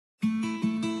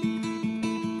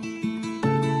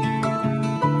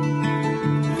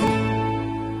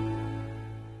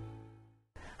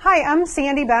Hi, I'm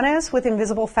Sandy Benes with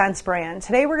Invisible Fence brand.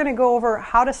 Today we're going to go over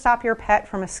how to stop your pet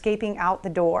from escaping out the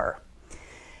door.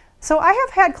 So I have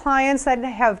had clients that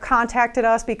have contacted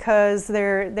us because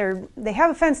they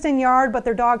have a fenced-in yard, but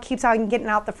their dog keeps on getting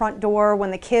out the front door when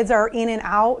the kids are in and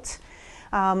out.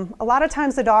 A lot of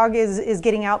times the dog is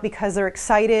getting out because they're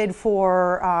excited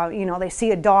for, they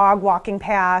see a dog walking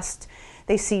past,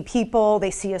 they see people,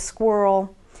 they see a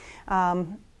squirrel.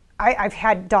 I've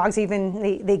had dogs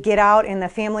even, they get out and the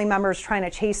family member's trying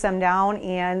to chase them down,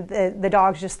 and the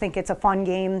dogs just think it's a fun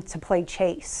game to play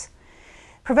chase.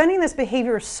 Preventing this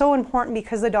behavior is so important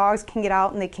because the dogs can get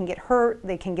out and they can get hurt,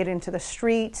 they can get into the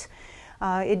street.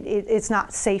 It's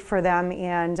not safe for them,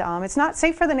 and it's not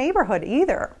safe for the neighborhood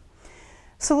either.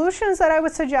 Solutions that I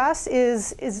would suggest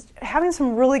is having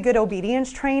some really good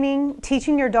obedience training,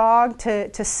 teaching your dog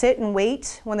to sit and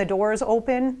wait when the door is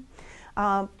open.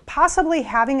 Possibly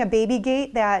having a baby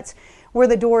gate that where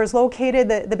the door is located,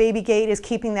 the baby gate is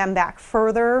keeping them back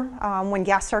further when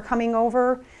guests are coming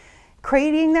over.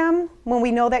 Crating them when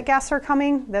we know that guests are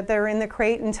coming, that they're in the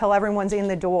crate until everyone's in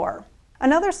the door.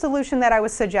 Another solution that I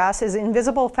would suggest is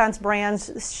Invisible Fence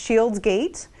brand's Shields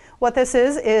Gate. What this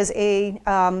is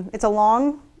it's a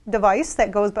long device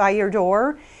that goes by your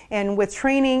door, and with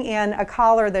training and a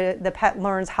collar, the pet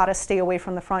learns how to stay away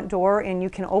from the front door, and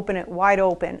you can open it wide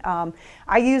open.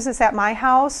 I use this at my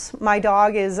house. My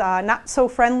dog is not so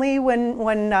friendly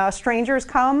when strangers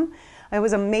come. It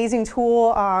was an amazing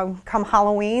tool come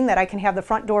Halloween that I can have the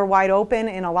front door wide open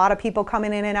and a lot of people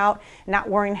coming in and out, not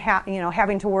worrying,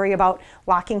 having to worry about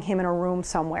locking him in a room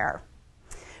somewhere.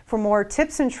 For more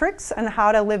tips and tricks on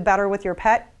how to live better with your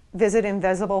pet, visit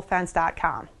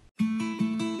InvisibleFence.com.